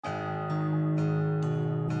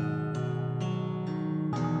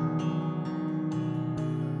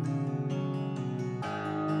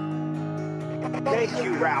Thank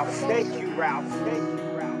you, Ralph. Thank you, Ralph. Thank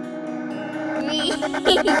you, Ralph.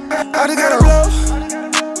 I just gotta blow.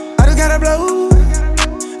 I just gotta blow.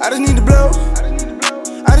 I just need to blow.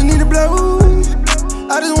 I just need to blow.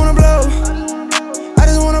 I just wanna blow. I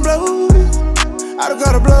just wanna blow. I just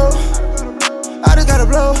gotta blow. I just gotta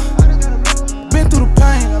blow. Been through the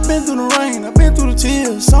pain, I've been through the rain, I've been through the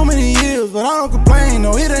tears. So many years, but I don't complain.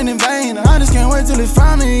 No, it ain't in vain. I just can't wait till it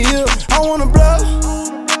finally heals. I wanna blow.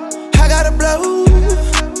 I gotta blow.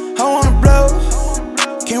 I wanna blow.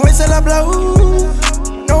 Can't wait till I blow.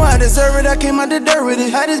 Know I deserve it, I came out the dirt with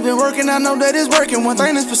it. I just been working, I know that it's working. One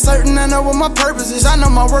thing is for certain, I know what my purpose is. I know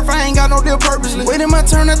my worth, I ain't got no deal purposely. Waiting my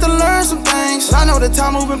turn, have to learn some things. I know the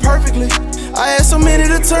time moving perfectly. I had so many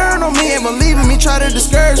to turn on me, ain't believing me, try to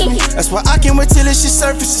discourage me. That's why I can't wait till this shit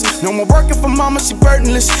surfaces. No more working for mama, she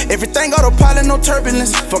burdenless. Everything autopilot, no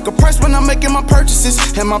turbulence. Fuck a price when I'm making my purchases.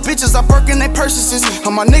 And my bitches are working their purchases.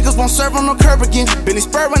 All my niggas won't serve on no curb again. Billy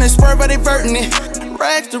Spur when they swerve, but they verting it.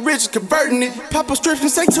 Rags to riches, converting it. Pop a strip and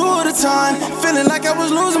say two at a time. Feeling like I was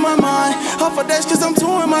losing my mind. Off a dash cause I'm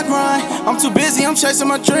doing my grind. I'm too busy, I'm chasing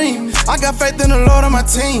my dream. I got faith in the Lord on my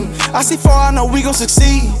team. I see far, I know we gon'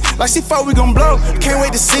 succeed. Like C4, we gon' blow. Can't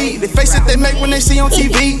wait to see the face that they make when they see on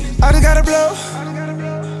TV. I just gotta blow.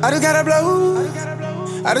 I just gotta blow.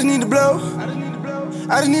 I just need to blow.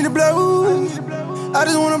 I just need to blow. I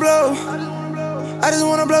just wanna blow. I just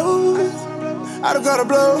wanna blow. I just gotta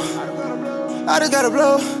blow. I just gotta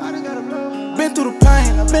blow. Been through the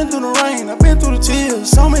pain, I've been through the rain, I've been through the tears.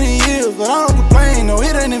 So many years, but I don't complain. No,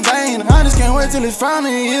 it ain't in vain. I just can't wait till it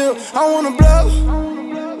finally heals. I wanna blow.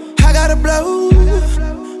 I gotta blow.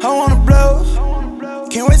 I wanna blow.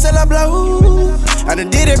 Can't wait till I blow. I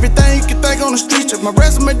done did everything you can think on the street. Check my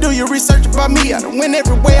resume, do your research about me. I done went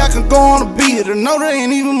every way I can go on a beat. To know they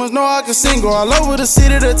ain't even must know I can sing. Go all over the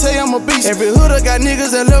city to tell you I'm a beast. Every hood I got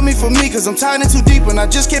niggas that love me for me, cause I'm tied in too deep and I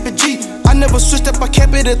just kept it G. I never switched up, I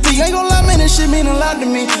kept it a three. Ain't gon' lie, man, this shit mean a lot to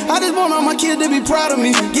me. I just want all my kids to be proud of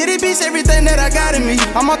me. Get it beats everything that I got in me.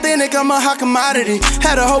 I'm authentic, I'm a hot commodity.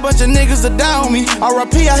 Had a whole bunch of niggas to die on me.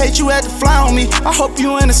 R.I.P. I hate you had to fly on me. I hope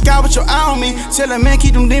you in the sky with your eye on me. Tell that man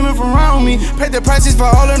keep them demons from around me. Pay the prices for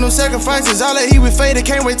all of them sacrifices. All that heat we faded,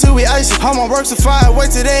 can't wait till we ice it. All my works are fire,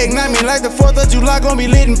 wait till they ignite me. Like the 4th of July, gon' be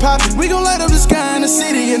lit and poppin'. We gon' light up the sky in the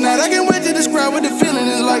city at night. I can't wait to describe what the feeling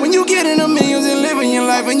is like when you get in the millions and living your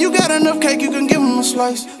life. And you got enough cake, you can give them a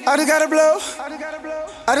slice. I just gotta blow.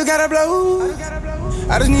 I just gotta blow.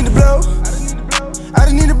 I just need to blow. I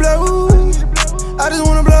just need to blow. I just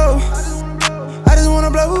wanna blow. I just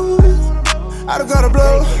wanna blow. I just gotta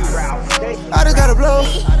blow. I just gotta blow.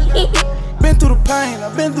 Been through the pain,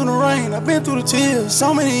 I've been through the rain, I've been through the tears.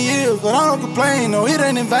 So many years, but I don't complain. No, it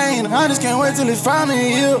ain't in vain. I just can't wait till it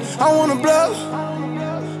finally heals. I wanna blow.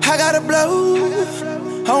 I gotta blow.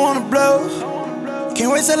 I wanna blow.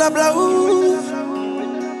 Can't wait till I blow.